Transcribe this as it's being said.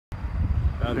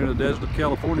Out here in the desert of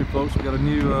California, folks, we got a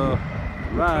new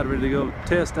ride ready to go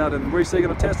test out in, where you say you're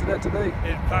going to test it at today?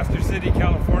 In Plaster City,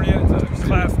 California. It's a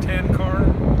Class 10 car.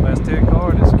 Class 10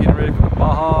 car, and it's getting ready for the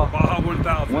Baja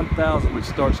 1000. 1000, which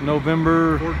starts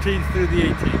November 14th through the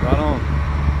 18th. Right on.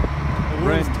 The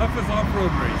world's toughest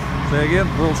off-road race. Say again,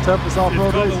 the world's toughest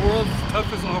off-road race? It's called the world's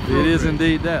toughest off-road race. It is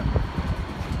indeed that.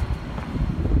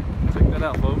 Check that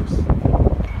out, folks.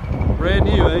 Brand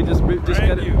new, eh? Just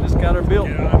got her built.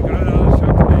 Yeah, I got it out of the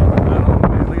shop today. Right on,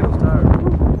 man. Look at those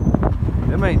tires.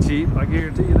 Them ain't cheap, I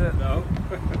guarantee you that. No.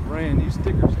 Brand new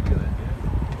stickers. Look at that.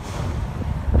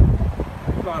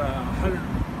 About a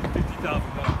 $150,000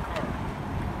 car.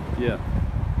 Yeah.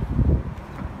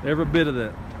 Every bit of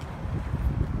that.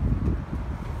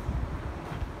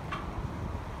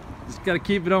 Just got to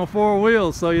keep it on 4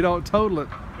 wheels so you don't total it.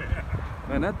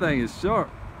 Man, that thing is sharp.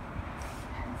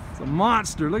 It's a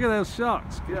monster. Look at those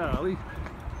shocks. Golly.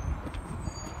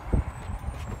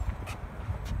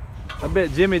 I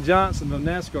bet Jimmie Johnson of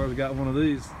NASCAR's got one of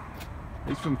these.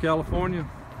 He's from California.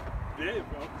 Yeah,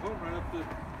 right up to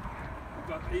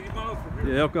about 80 miles from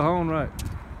here. Yeah, El Cajon, right.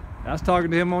 I was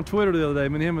talking to him on Twitter the other day.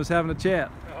 Me and him was having a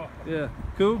chat. Oh. Yeah,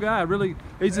 cool guy. Really,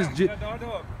 he's yeah, just no, I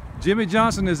know him. Jimmie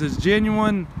Johnson is as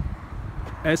genuine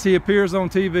as he appears on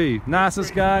TV.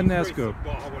 Nicest guy in NASCAR.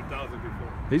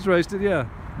 He's raced it, yeah.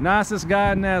 Nicest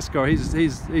guy in NASCAR.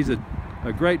 He's a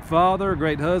great father, a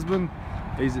great husband.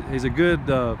 He's a good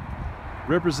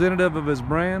representative of his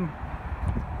brand.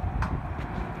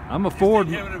 I'm a Ford.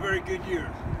 Having a very good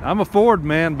year. I'm a Ford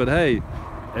man, but hey,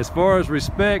 as far as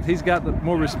respect, he's got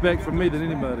more respect for me than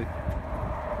anybody.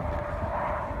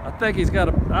 I think he's got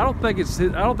a. I don't think it's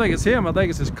him. I think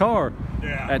it's his car.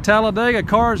 Yeah. At Talladega,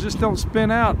 cars just don't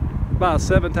spin out by a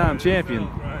 7-time champion.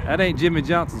 Right. That ain't Jimmie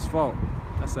Johnson's fault.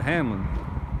 That's the handling.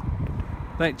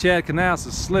 I think Chad Canals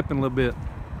is slipping a little bit.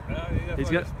 He's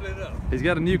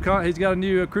got a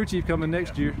new crew chief coming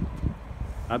next year.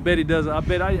 I bet he does. I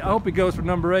hope he goes for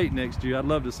number 8 next year. I'd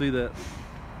love to see that.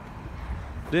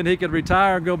 Then he could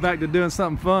retire and go back to doing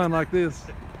something fun like this.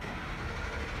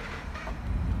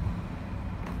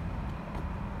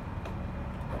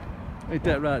 Ain't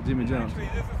that right, Jimmie Johnson?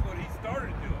 Actually, this is what he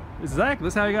started doing. Exactly.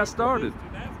 That's how he got started.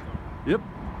 Yep.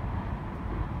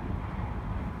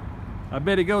 I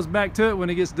bet he goes back to it when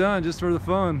he gets done, just for the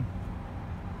fun.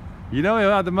 You know, he'll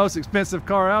have the most expensive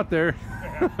car out there.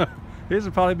 His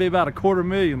will probably be about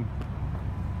 $250,000.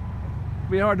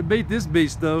 Be hard to beat this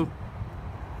beast, though.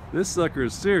 This sucker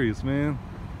is serious, man.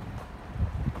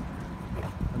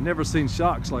 I've never seen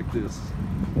shocks like this.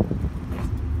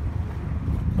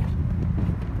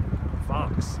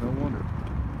 Fox, no wonder.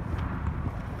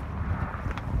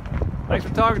 Thanks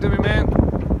for talking to me, man.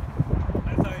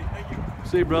 Thank you.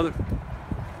 See you, brother.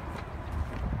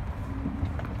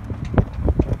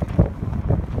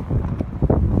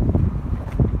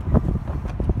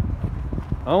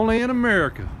 Only in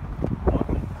America.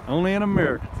 Only in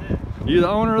America. That's it. You the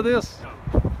owner of this?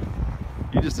 No.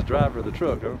 You just the driver of the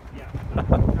truck, huh? Yeah.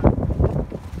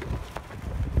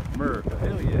 America,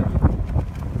 hell yeah.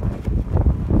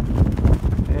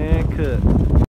 And cut.